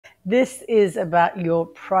This is about your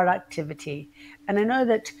productivity. And I know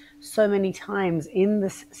that so many times in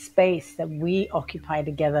this space that we occupy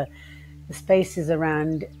together, the space is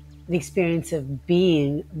around the experience of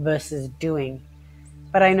being versus doing.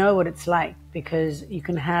 But I know what it's like, because you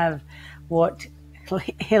can have what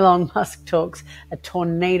Elon Musk talks, a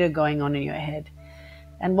tornado going on in your head.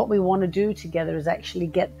 And what we want to do together is actually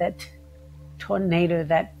get that tornado,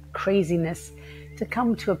 that craziness, to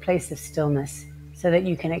come to a place of stillness so that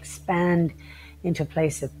you can expand into a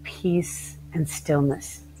place of peace and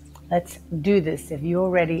stillness. Let's do this. If you're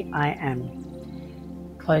ready, I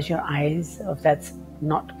am. Close your eyes. If that's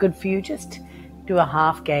not good for you, just do a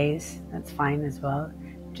half gaze. That's fine as well.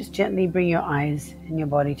 Just gently bring your eyes and your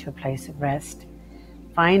body to a place of rest.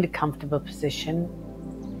 Find a comfortable position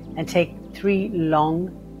and take 3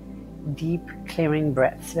 long, deep, clearing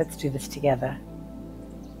breaths. Let's do this together.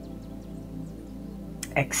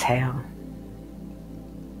 Exhale.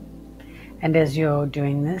 And as you're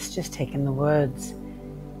doing this, just take in the words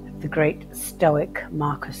of the great Stoic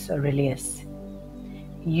Marcus Aurelius.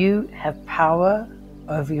 You have power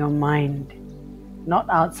over your mind, not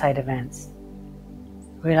outside events.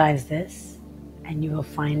 Realize this, and you will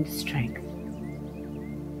find strength.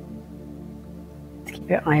 Keep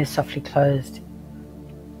your eyes softly closed.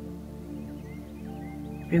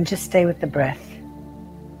 And just stay with the breath.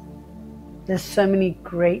 There's so many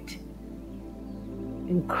great,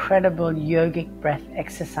 incredible yogic breath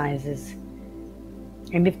exercises.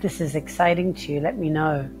 And if this is exciting to you, let me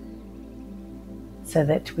know so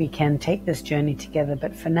that we can take this journey together.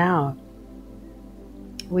 But for now,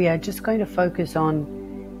 we are just going to focus on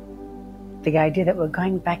the idea that we're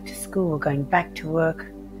going back to school, we're going back to work,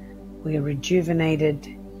 we are rejuvenated.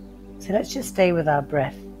 So let's just stay with our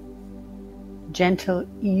breath. Gentle,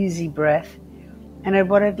 easy breath. And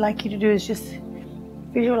what I'd like you to do is just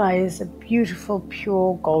visualize a beautiful,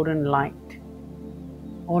 pure golden light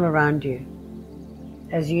all around you.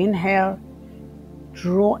 As you inhale,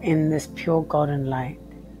 draw in this pure golden light.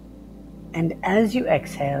 And as you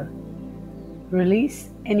exhale, release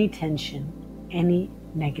any tension, any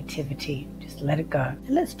negativity. Just let it go. And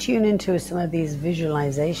let's tune into some of these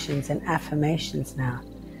visualizations and affirmations now.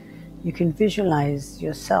 You can visualize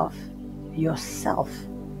yourself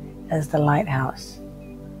as the lighthouse.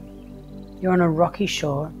 You're on a rocky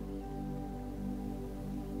shore,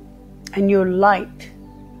 and your light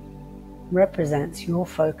represents your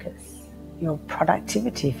focus, your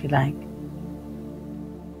productivity, if you like.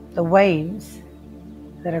 The waves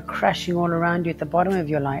that are crashing all around you at the bottom of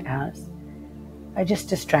your lighthouse are just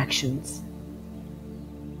distractions.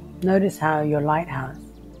 Notice how your lighthouse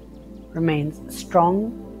remains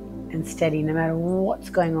strong and steady no matter what's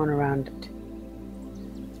going on around it.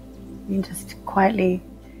 You just quietly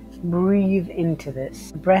breathe into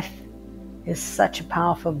this. Breath is such a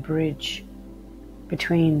powerful bridge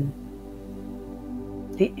between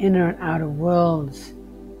the inner and outer worlds,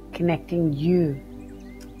 connecting you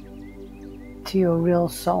to your real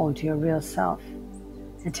soul, to your real self.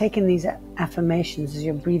 And taking these affirmations as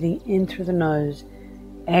you're breathing in through the nose,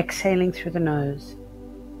 exhaling through the nose.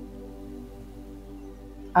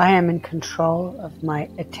 I am in control of my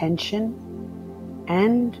attention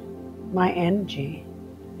and my energy.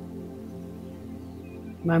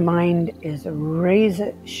 My mind is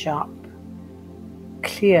razor sharp,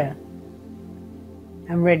 clear,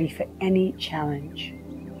 and ready for any challenge.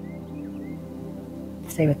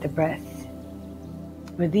 Stay with the breath.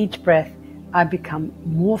 With each breath, I become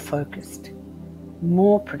more focused,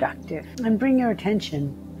 more productive. And bring your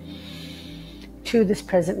attention to this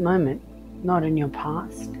present moment, not in your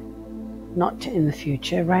past, not in the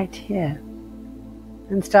future, right here.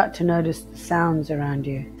 And start to notice the sounds around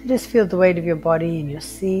you. Just feel the weight of your body in your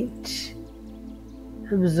seat.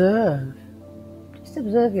 Observe. Just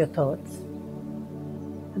observe your thoughts.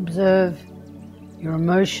 Observe your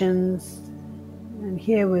emotions. And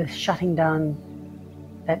here we're shutting down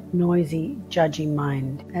that noisy, judging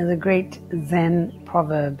mind. As a great Zen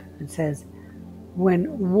proverb, it says,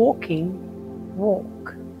 when walking,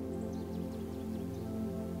 walk.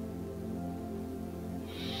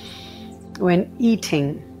 When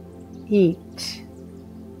eating, eat.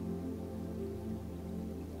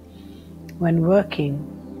 When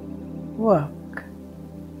working, work.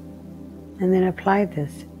 And then apply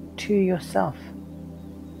this to yourself.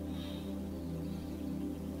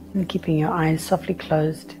 And keeping your eyes softly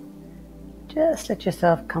closed, just let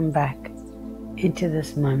yourself come back into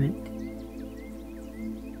this moment.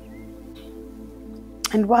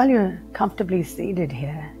 And while you're comfortably seated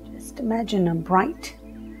here, just imagine a bright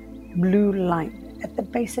blue light at the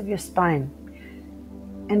base of your spine.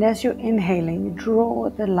 And as you're inhaling, draw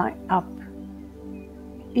the light up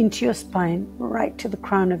into your spine, right to the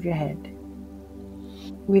crown of your head.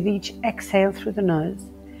 With each exhale through the nose,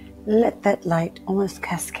 let that light almost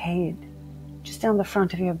cascade just down the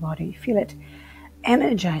front of your body. Feel it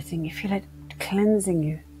energizing you, feel it cleansing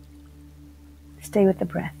you. Stay with the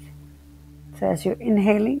breath. So as you're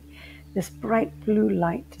inhaling, this bright blue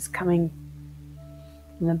light is coming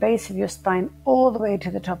from the base of your spine all the way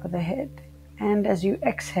to the top of the head. And as you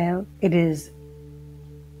exhale, it is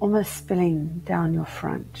almost spilling down your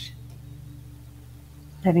front,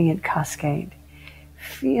 letting it cascade.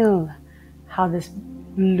 Feel how this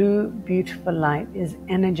blue, beautiful light is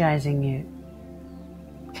energizing you,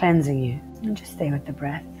 cleansing you. And just stay with the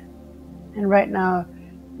breath. And right now,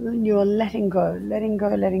 you're letting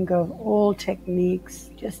go of all techniques.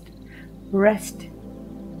 Just rest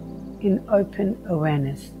in open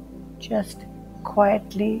awareness. Just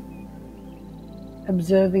quietly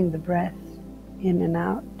observing the breath in and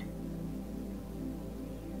out,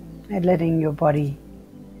 and letting your body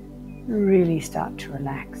really start to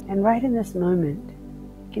relax. And right in this moment,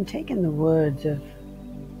 you can take in the words of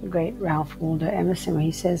the great Waldo Emerson, where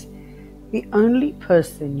he says, "The only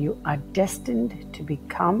person you are destined to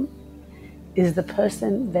become is the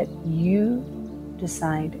person that you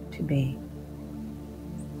decide to be."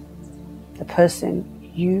 The person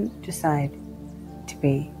you decide to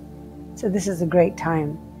be. So this is a great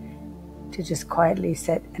time to just quietly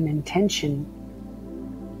set an intention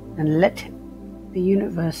and let the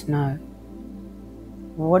universe know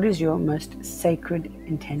what is your most sacred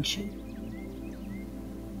intention.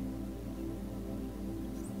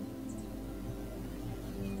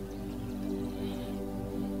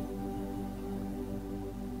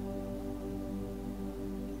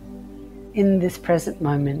 In this present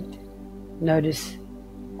moment, notice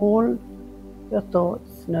all your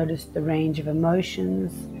thoughts, notice the range of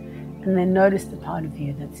emotions, and then notice the part of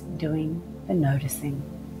you that's doing the noticing.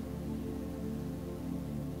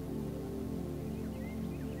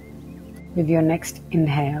 With your next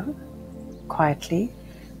inhale, quietly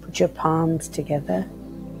put your palms together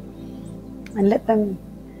and let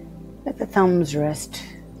the thumbs rest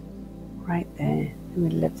right there in the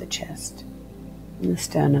middle of the chest and the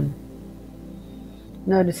sternum.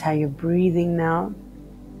 Notice how you're breathing now.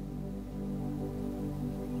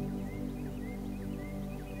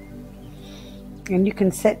 And you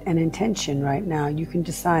can set an intention right now. You can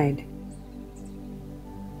decide,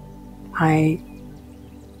 I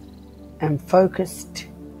am focused,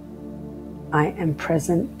 I am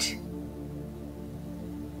present,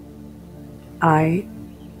 I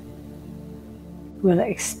will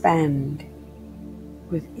expand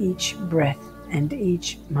with each breath and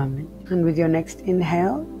each moment. And with your next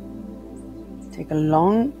inhale, take a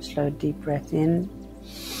long, slow, deep breath in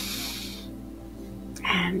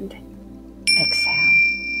and exhale.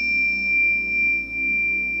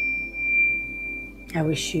 I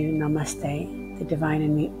wish you namaste. The divine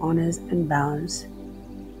in me honors and bows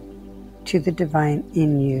to the divine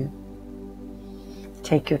in you.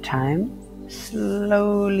 Take your time.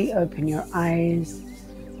 Slowly open your eyes.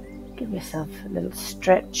 Give yourself a little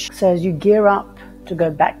stretch. So as you gear up to go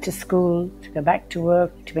back to school, to go back to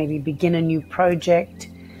work, to maybe begin a new project,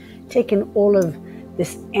 take in all of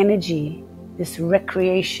this energy, this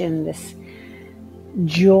recreation, this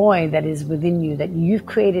joy that is within you, that you've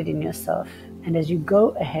created in yourself. And as you go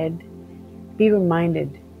ahead, be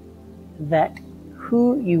reminded that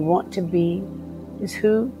who you want to be is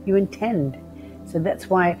who you intend. So that's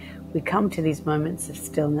why we come to these moments of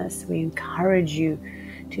stillness. We encourage you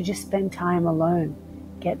to just spend time alone.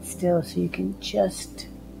 Get still so you can just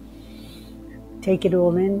take it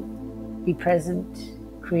all in, be present,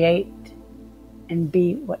 create, and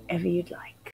be whatever you'd like.